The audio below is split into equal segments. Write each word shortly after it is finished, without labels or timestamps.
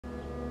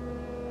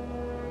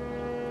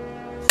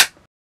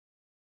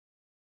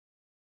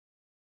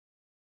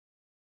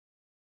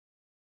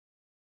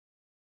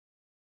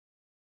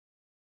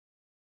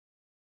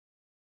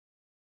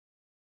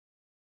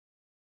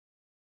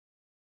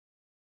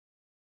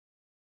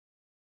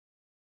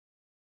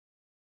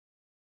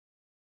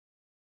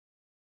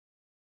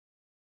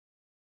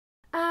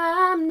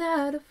I'm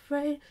not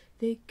afraid.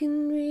 They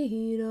can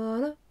read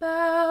all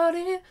about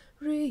it,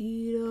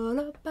 read all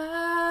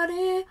about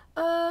it.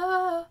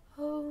 Oh,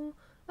 oh,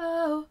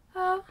 oh,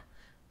 oh,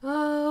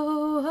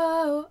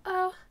 oh,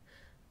 oh,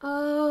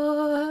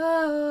 oh.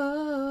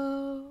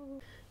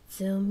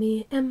 Tell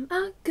me, am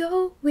I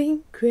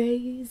going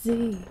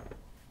crazy?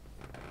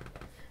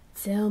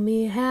 Tell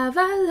me, have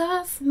I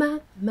lost my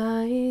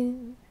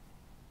mind?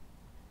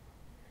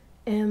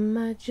 Am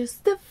I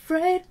just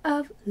afraid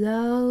of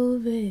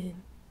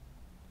loving?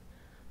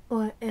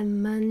 Or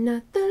am I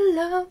not the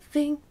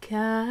loving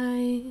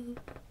kind?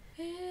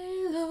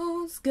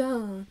 Halo's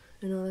gone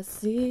and all I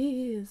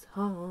see is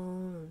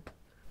harm.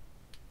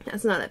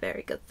 That's not a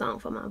very good song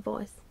for my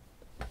voice.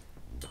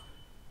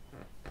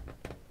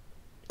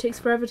 It takes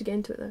forever to get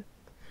into it though.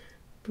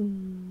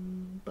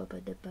 Boom, ba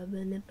ba da ba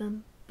ba da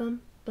bum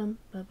bum bum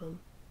ba bum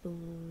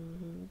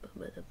boom, ba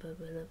ba da ba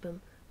ba da bum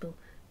boom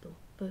boom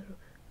ba.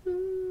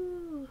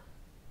 Ooh,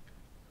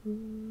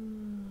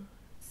 ooh,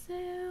 so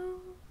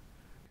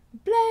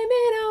blame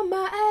it on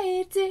my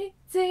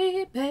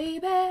ADD,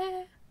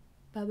 baby.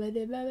 Ba ba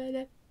da ba ba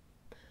da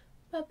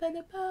ba ba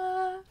da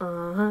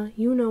ba.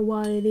 You know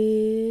what it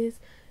is.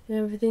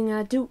 Everything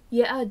I do,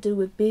 yeah, I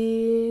do it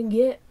big,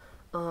 yeah.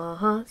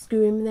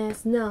 Screaming,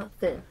 that's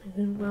nothing.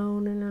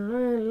 Rolling a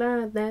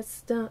line, that's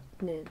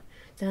stunning.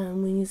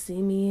 Time when you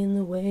see me in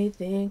the way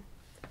thing.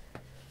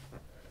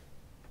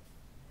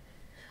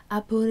 I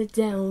put it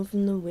down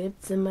from the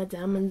whip to my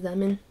diamonds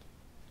I'm in.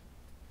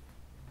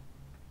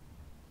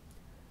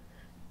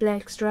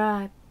 Black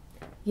stripe,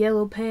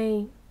 yellow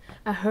paint.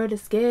 I heard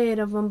it's scared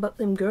of them, but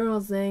them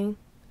girls ain't.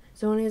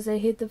 Soon as they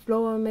hit the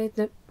floor, make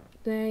the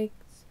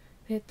legs.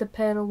 Hit the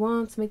pedal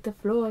once, make the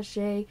floor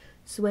shake.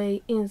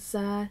 Sway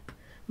inside,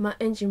 my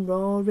engine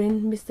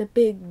roaring. Mr.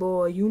 Big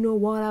Boy, you know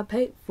what I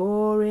paid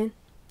for it.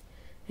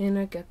 And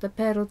I got the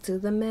pedal to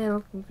the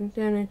metal.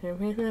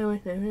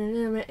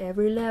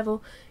 Every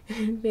level.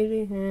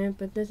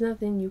 But there's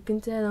nothing you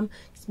can tell them.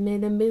 Just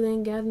made $1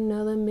 million, got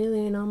another $1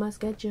 million on my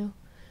schedule.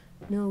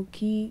 No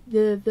key,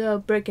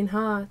 the breaking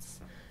hearts.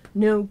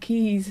 No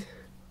keys.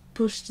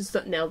 Push to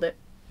start, nailed it.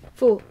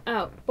 Full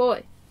out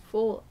boy.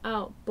 Full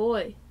out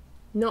boy.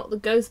 Not the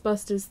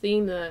Ghostbusters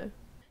theme though.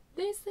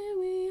 They say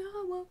we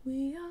are what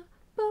we are,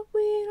 but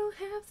we don't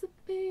have to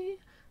be.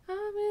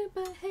 I'm in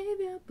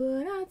behavior,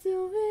 but I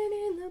do it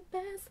in the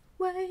best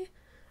way.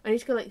 I need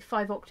to go like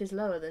 5 octaves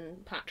lower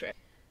than Patrick.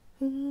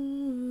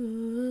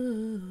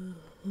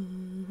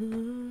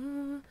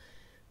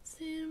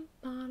 Sitting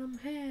bottom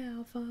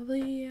half of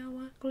the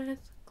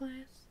hourglass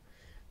glass.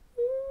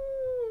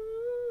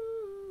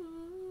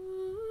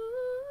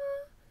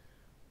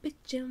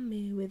 Picture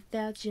me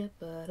without you,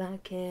 but I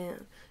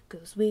can't.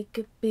 'Cause we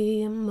could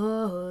be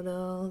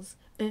immortals,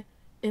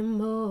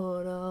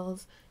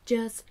 immortals.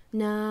 Just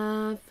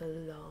not for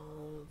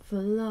long,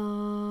 for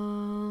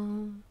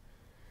long.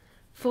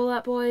 Fall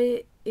Out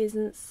Boy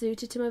isn't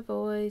suited to my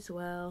voice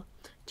well.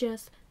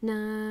 Just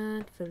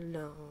not for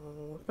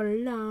long, for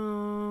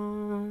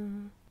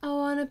long. I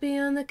wanna be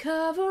on the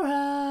cover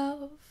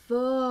of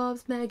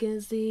Forbes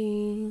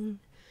magazine,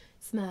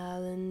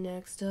 smiling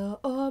next to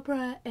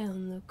Oprah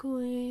and the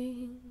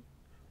Queen.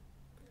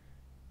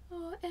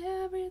 Oh,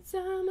 every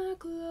time I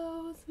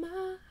close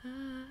my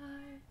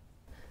eyes,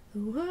 the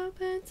world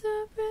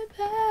better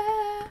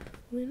prepare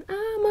when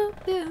I'm a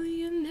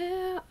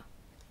billionaire.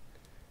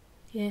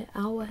 Yeah,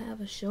 I will have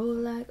a show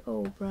like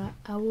Oprah.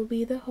 I will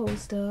be the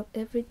host of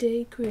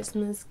Everyday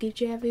Christmas. Give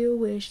Javi a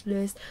wish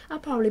list. I'll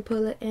probably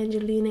pull up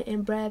Angelina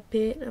and Brad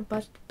Pitt and a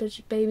bunch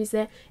of babies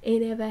that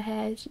ain't ever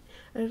had.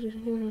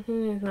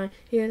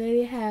 Here, let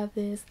you have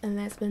this. And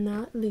last but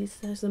not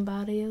least, there's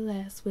somebody a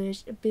last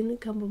wish. It's been a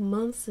couple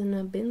months and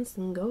I've been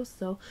some ghosts,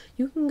 so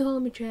you can call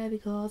me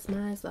Travis Claus.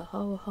 Mine's the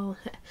ho.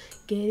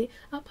 Get it?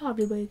 I'll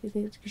probably wake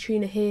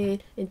Katrina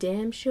head and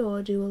damn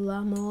sure do a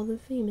lot more than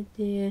FEMA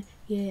did.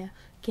 Yeah.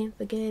 Can't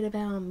forget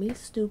about me,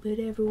 stupid.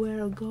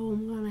 Everywhere I go,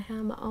 I'm gonna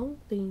have my own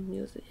theme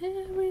music.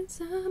 Every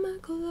time I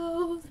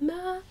close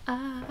my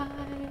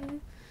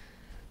eyes,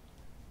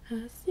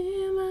 I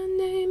see my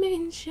name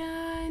in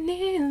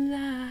shining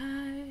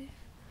light.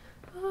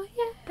 Oh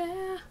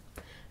yeah,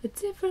 a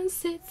different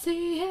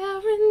city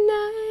every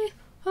night.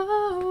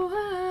 Oh,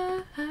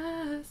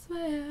 I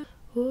swear.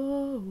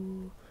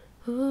 Oh,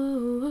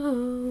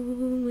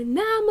 when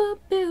I'm a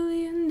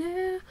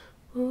billionaire.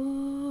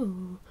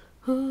 Oh.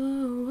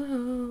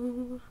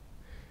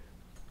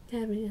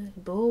 Having a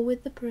bowl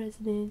with the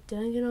president,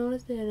 dunking on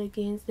his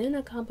elegance, then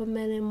I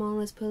compliment him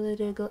on his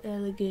political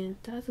elegance.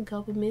 Toss a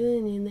couple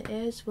million in the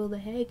ash for the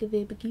heck of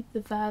it, but keep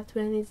the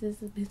 520s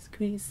as a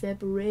biscuit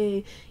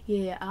separate.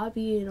 Yeah, I'll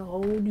be in a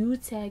whole new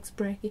tax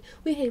bracket.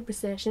 We hate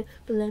recession,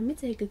 but let me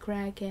take a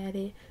crack at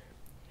it.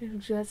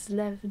 Just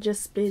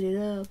split it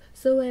up,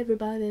 so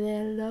everybody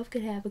that I love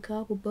could have a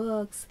couple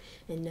bucks,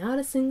 and not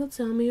a single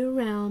tummy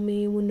around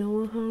me when no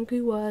one hungry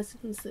was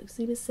and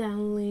succeeded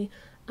soundly.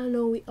 I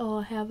know we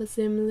all have a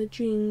similar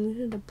dream.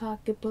 In the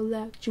pocket pull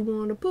out, you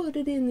wanna put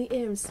it in the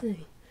air and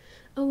sing.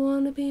 I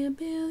wanna be a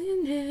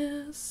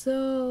billionaire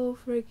so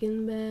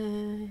freaking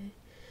bad,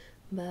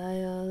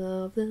 Buy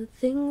all of the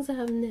things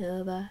I've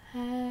never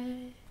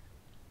had.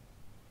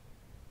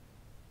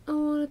 I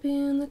wanna be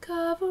in the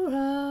cover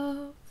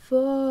of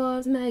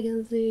Forbes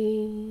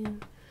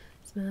magazine,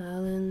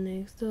 smiling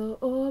next to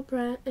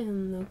Oprah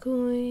and the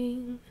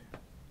Queen.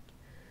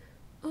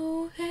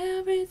 Oh,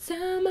 every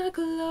time I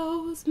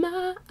close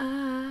my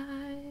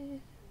eyes,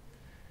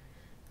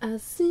 I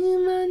see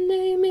my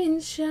name in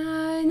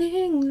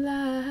shining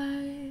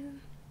light.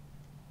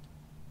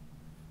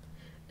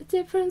 A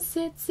different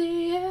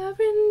city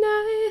every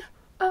night.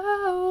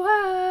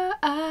 Oh,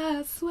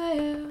 I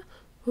swear.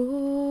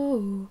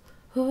 Oh,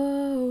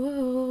 oh,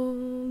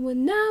 oh,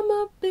 when I'm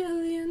a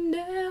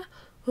billionaire.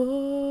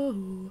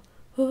 Oh,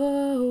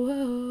 oh,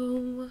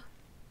 oh.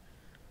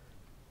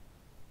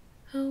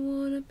 I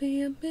wanna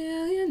be a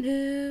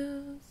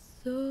billionaire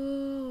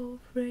so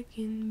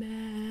freaking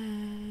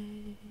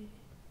bad.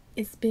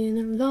 It's been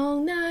a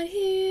long night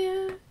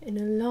here and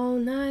a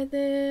long night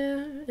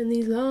there, and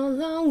these long,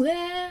 long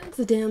legs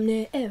are damn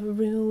near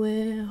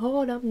everywhere.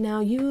 Hold up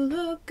now, you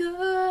look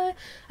good,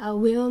 I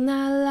will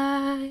not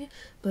lie,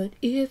 but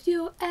if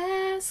you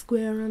ask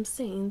where I'm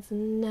staying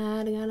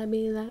tonight, I gotta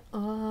be like,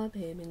 oh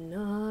baby,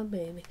 no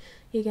baby,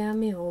 you got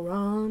me all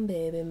wrong,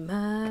 baby.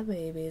 My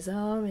baby's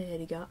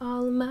already got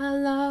all of my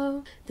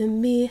love. Then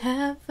me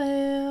have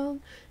failed,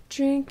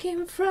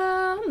 drinking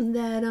from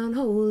that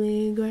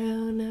unholy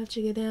ground. Now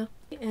check it out.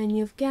 And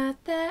you've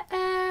got that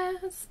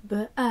ass,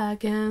 but I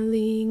can't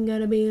leave.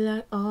 Gotta be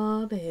like,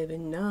 oh baby,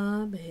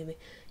 no baby,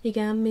 you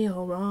got me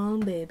all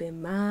wrong, baby.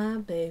 My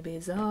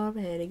baby's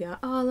already got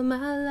all of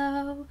my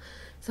love.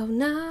 So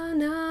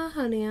nah,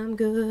 honey, I'm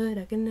good.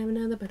 I can have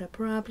another, but I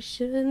probably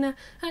should not.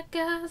 I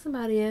got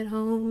somebody at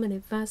home, and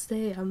if I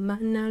stay, I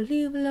might not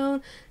leave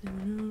alone.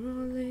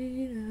 Sooner or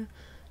later,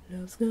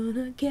 love's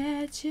gonna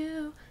get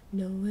you.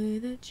 No way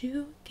that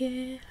you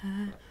can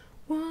hide.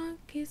 One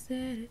kiss at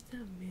a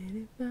time,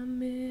 minute by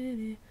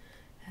minute,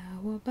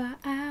 hour by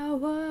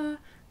hour,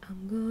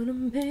 I'm gonna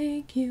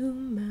make you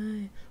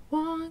mine.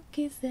 One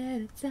kiss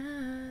at a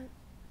time.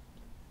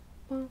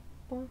 Boom,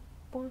 boom,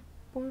 boom,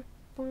 boom,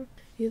 boom.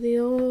 You're the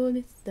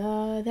only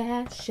star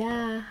that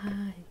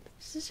shines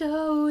to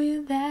show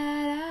you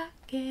that I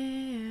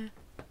care.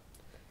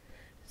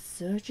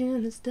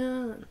 Searching is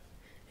done,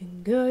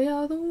 and girl,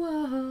 you're the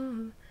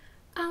one.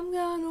 I'm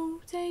gonna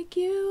take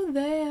you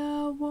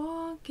there,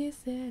 one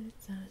kiss at a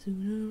time.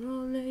 Sooner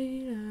or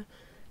later,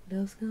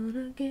 love's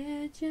gonna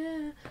get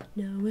you.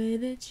 No way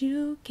that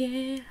you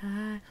can't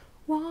hide.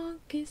 One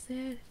kiss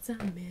at a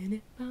time,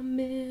 minute by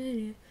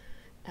minute,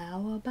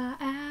 hour by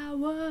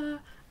hour,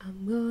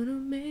 I'm gonna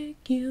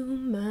make you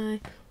mine.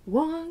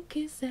 One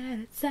kiss at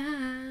a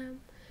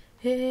time.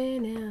 Hey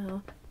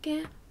now,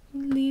 can't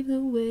believe the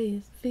way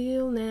you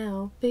feel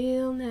now,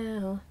 feel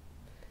now.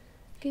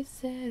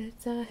 Kiss at a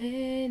time,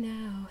 hey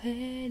now,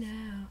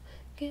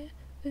 can't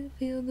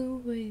feel the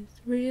way it's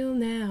real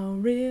now,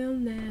 real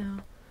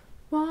now.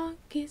 One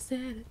kiss at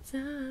a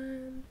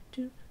time,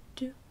 do,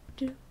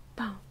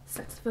 bow.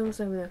 Saxophone's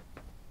over there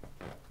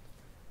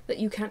that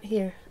you can't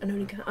hear, and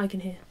only I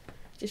can hear.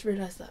 Just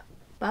realised that.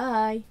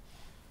 Bye.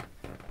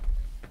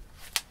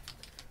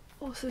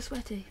 Oh, so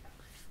sweaty.